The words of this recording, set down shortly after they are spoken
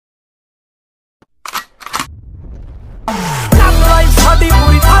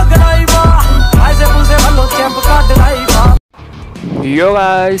Yo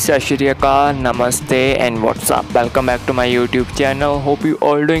guys, Ashriyaka, Namaste and what's up? Welcome back to my YouTube channel. Hope you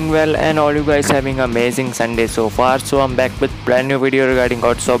all doing well and all you guys having amazing Sunday so far. So I'm back with brand new video regarding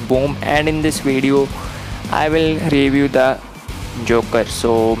Gods of Boom, and in this video I will review the Joker.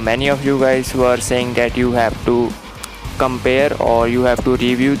 So many of you guys were saying that you have to compare or you have to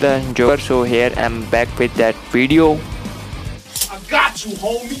review the Joker. So here I'm back with that video. I got you,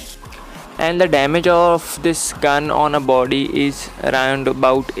 homie. And the damage of this gun on a body is around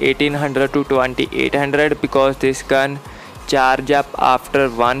about 1800 to 2800 because this gun charge up after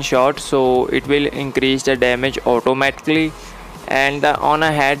one shot, so it will increase the damage automatically. And on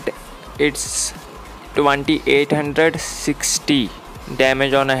a head it's 2860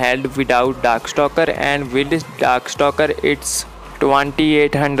 damage on a head without Darkstalker, and with this Darkstalker it's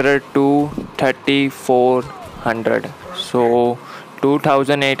 2800 to 3400, so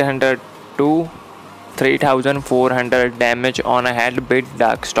 2800 to 3400 damage on a head with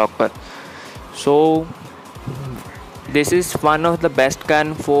Darkstalker. So this is one of the best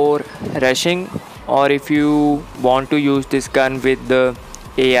gun for rushing, or if you want to use this gun with the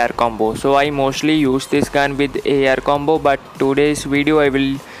AR combo. So I mostly use this gun with AR combo, but today's video I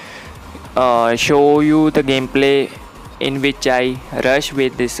will show you the gameplay in which I rush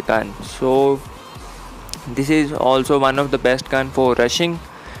with this gun. So this is also one of the best gun for rushing,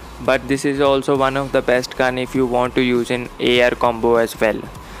 but this is also one of the best gun if you want to use an AR combo as well,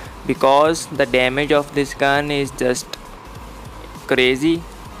 because the damage of this gun is just crazy.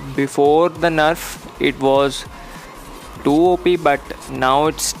 Before the nerf it was too OP, but now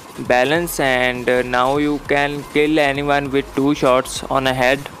it's balanced, and now you can kill anyone with 2 shots on a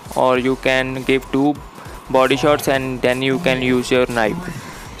head, or you can give 2 body shots and then you can use your knife.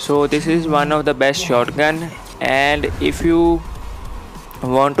 So this is one of the best shotgun, and if you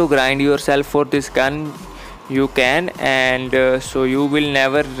want to grind yourself for this gun you can, and so you will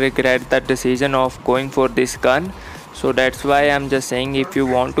never regret the decision of going for this gun. So that's why I'm just saying, if you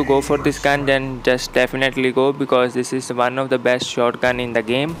want to go for this gun then just definitely go, because this is one of the best shotgun in the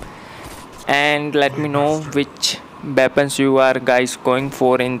game. And let me know which weapons you are guys going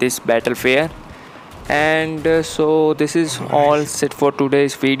for in this battle fair. And so this is all set for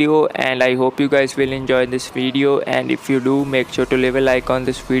today's video, and I hope you guys will enjoy this video. And if you do, make sure to leave a like on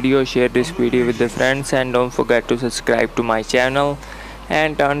this video, share this video with the friends, and don't forget to subscribe to my channel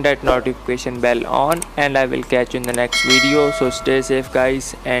and turn that notification bell on, and I will catch you in the next video. So stay safe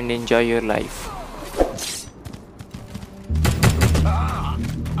guys and enjoy your life.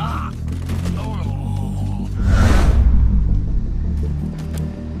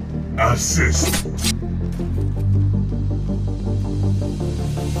 Assist.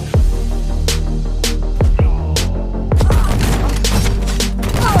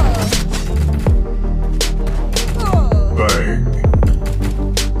 Bang.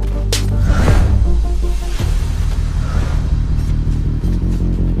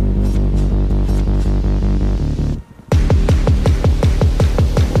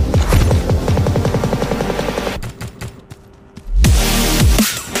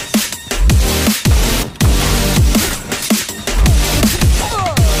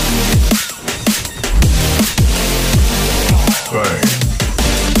 Bang.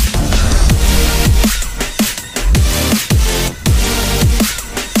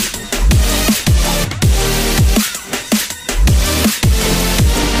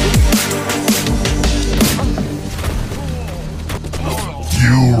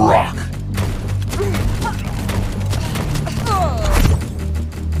 You rock.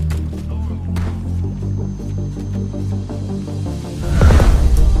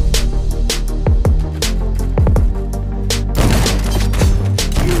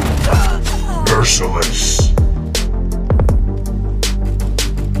 Merciless.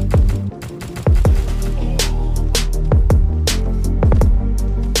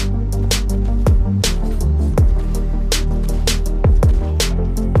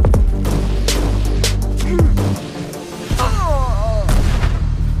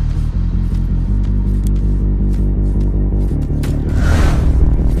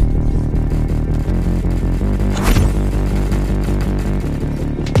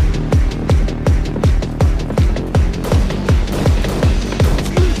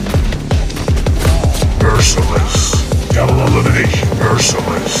 Merciless. Double elimination.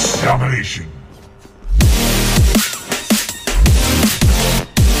 Merciless. Domination.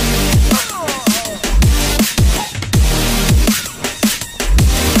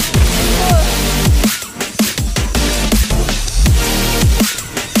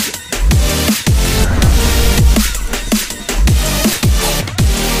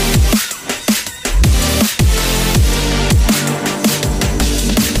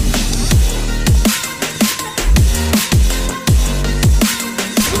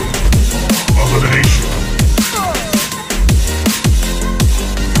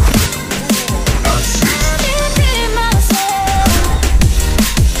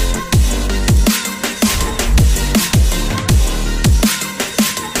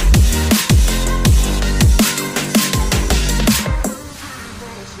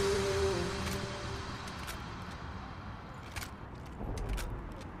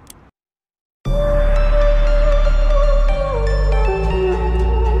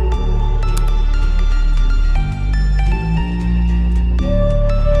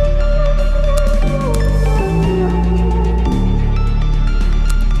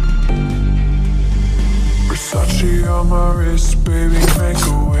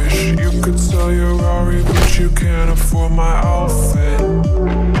 but you can't afford my outfit.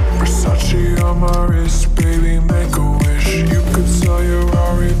 Versace on my wrist, baby, make a wish. You could sell your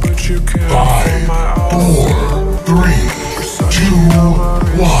Rari, but you can't afford my outfit. 4, 3, 2,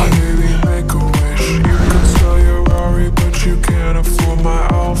 1. Baby, make a wish. You could sell your Rari, but you can't afford my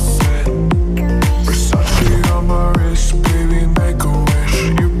outfit. Versace on my wrist, baby, make a wish.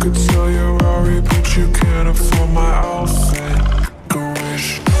 You could sell your Rari, but you can't afford my outfit. Make a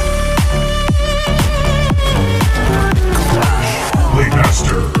wish.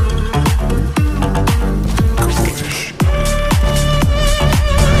 Playmaster.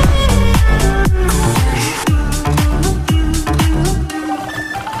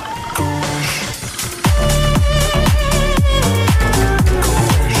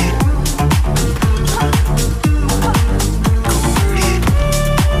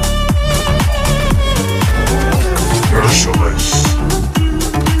 Merciless.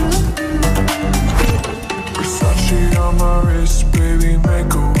 Versace on my wrist, baby,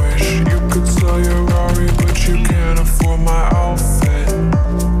 make a wish. You could sell your Rari, but you can't afford my outfit.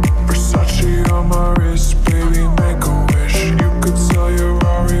 Versace on my wrist, baby, make a wish. You could sell your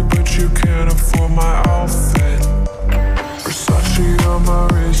Rari, but you can't afford my outfit. Versace on my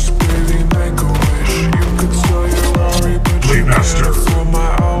wrist, baby, make a wish. You could sell your Rari, but you can't afford my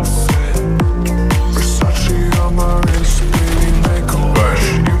outfit. Versace on my wrist, baby, make a wish.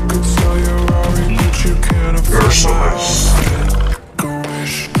 You could sell your Rari, but you can't afford my Merciless. outfit. Make a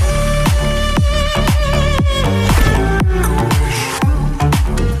wish.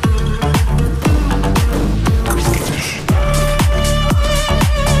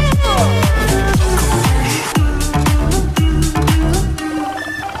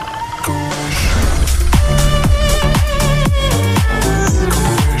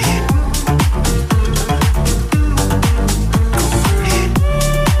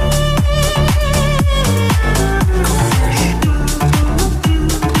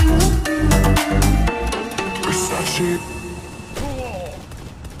 Versace.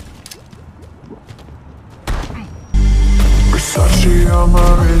 Versace on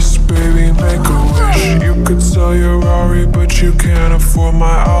my wrist, baby, make a wish. You could sell your Rari, but you can't afford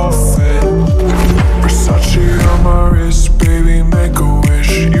my outfit. Versace on my wrist, baby, make a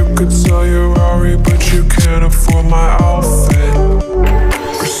wish. You could sell your Rari, but you can't afford my outfit.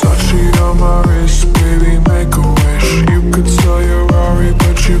 Versace on my wrist, baby, make a wish. You could sell your Rari,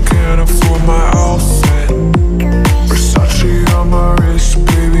 but you can't afford my outfit. Versace on my wrist,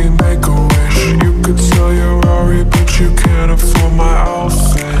 baby, make a wish. You could sell your Rari, but you can't afford my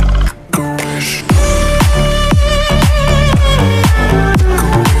outfit. Make a wish.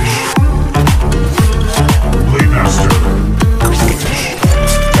 Playmaster.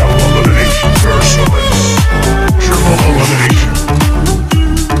 Double elimination. Merciless. Triple elimination.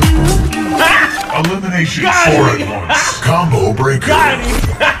 Elimination 4 at once. Combo breaker. Got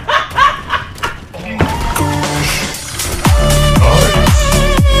him.